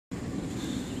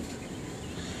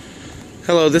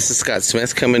Hello, this is Scott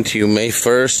Smith coming to you May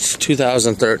 1st,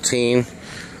 2013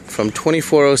 from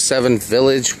 2407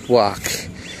 Village Walk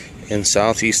in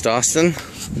Southeast Austin.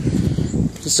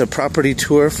 This is a property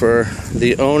tour for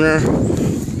the owner.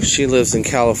 She lives in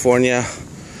California.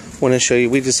 I want to show you,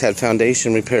 we just had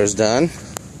foundation repairs done.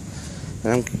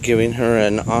 And I'm giving her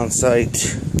an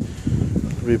on-site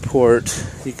report.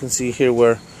 You can see here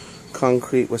where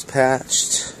concrete was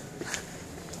patched.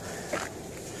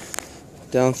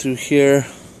 Down through here,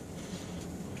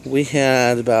 we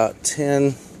had about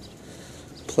 10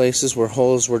 places where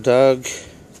holes were dug.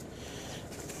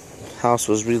 House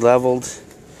was re-leveled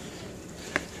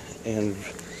and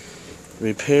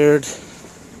repaired.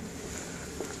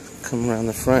 Come around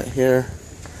the front here.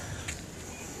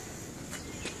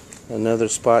 Another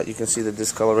spot, you can see the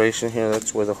discoloration here.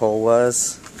 That's where the hole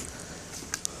was.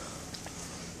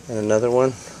 And another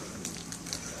one.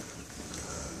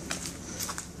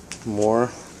 More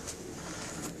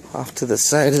off to the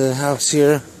side of the house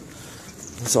here.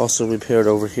 It's also repaired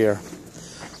over here,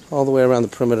 all the way around the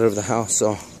perimeter of the house.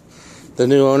 So the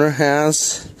new owner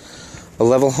has a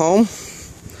level home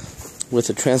with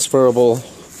a transferable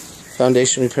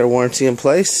foundation repair warranty in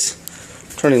place,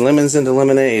 turning lemons into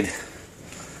lemonade.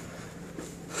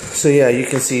 So yeah, you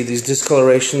can see these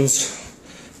discolorations.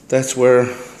 That's where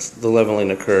the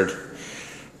leveling occurred.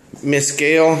 Miss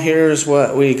Gale, here's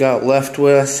what we got left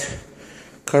with.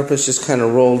 Carpet's just kind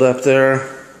of rolled up there.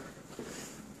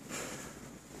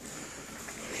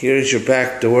 Here's your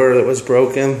back door that was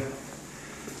broken.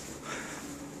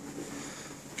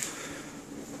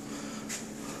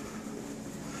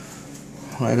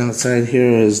 Right on the side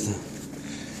here is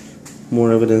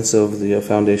more evidence of the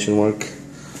foundation work.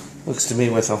 Looks to me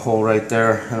with a hole right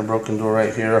there and a broken door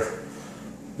right here.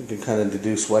 We can kind of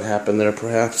deduce what happened there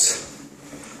perhaps.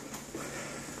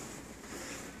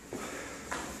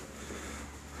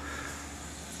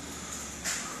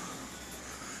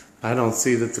 I don't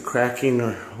see that the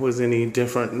cracking was any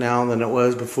different now than it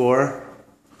was before.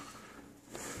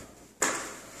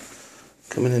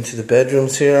 Coming into the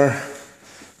bedrooms here.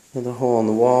 Another hole in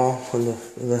the wall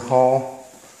in the hall.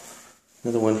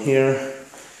 Another one here.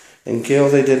 And Gale,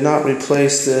 they did not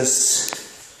replace this.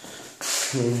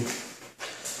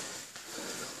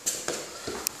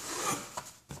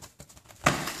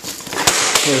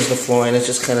 Here's the flooring. It's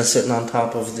just kind of sitting on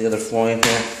top of the other flooring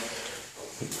here.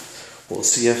 We'll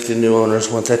see if the new owners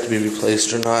want that to be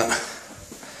replaced or not.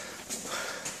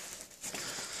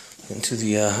 Into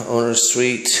the owner's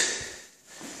suite.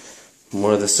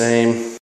 More of the same.